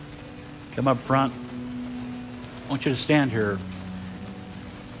 Come up front. I want you to stand here.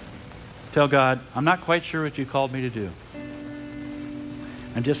 Tell God, I'm not quite sure what you called me to do.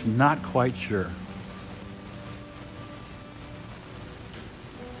 I'm just not quite sure.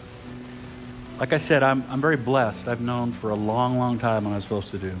 Like I said, I'm very blessed. I've known for a long, long time what I'm supposed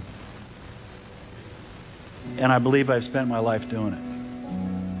to do. And I believe I've spent my life doing it.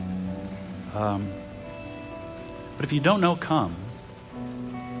 But if you don't know, come.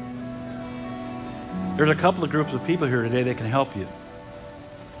 There's a couple of groups of people here today that can help you.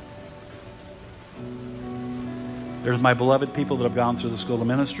 There's my beloved people that have gone through the school of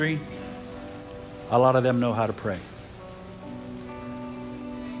ministry. A lot of them know how to pray.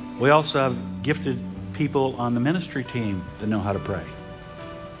 We also have gifted people on the ministry team that know how to pray.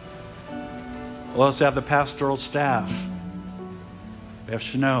 We also have the pastoral staff. We have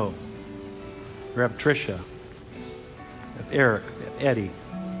Shano. We have Tricia. We have Eric. We have Eddie.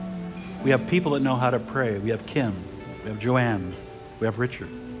 We have people that know how to pray. We have Kim. We have Joanne. We have Richard.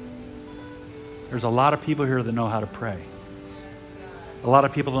 There's a lot of people here that know how to pray. A lot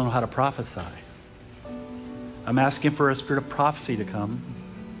of people don't know how to prophesy. I'm asking for a spirit of prophecy to come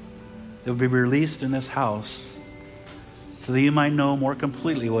that will be released in this house so that you might know more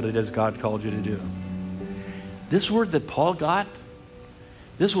completely what it is God called you to do. This word that Paul got,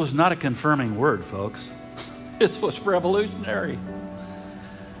 this was not a confirming word, folks. It was revolutionary.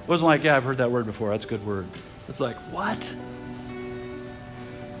 It wasn't like, yeah, I've heard that word before. That's a good word. It's like, what?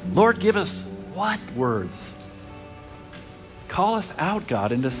 Lord, give us what words? Call us out,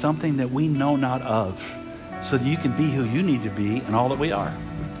 God, into something that we know not of, so that you can be who you need to be and all that we are.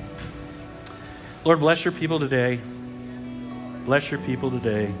 Lord, bless your people today. Bless your people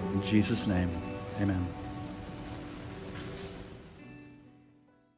today. In Jesus' name, amen.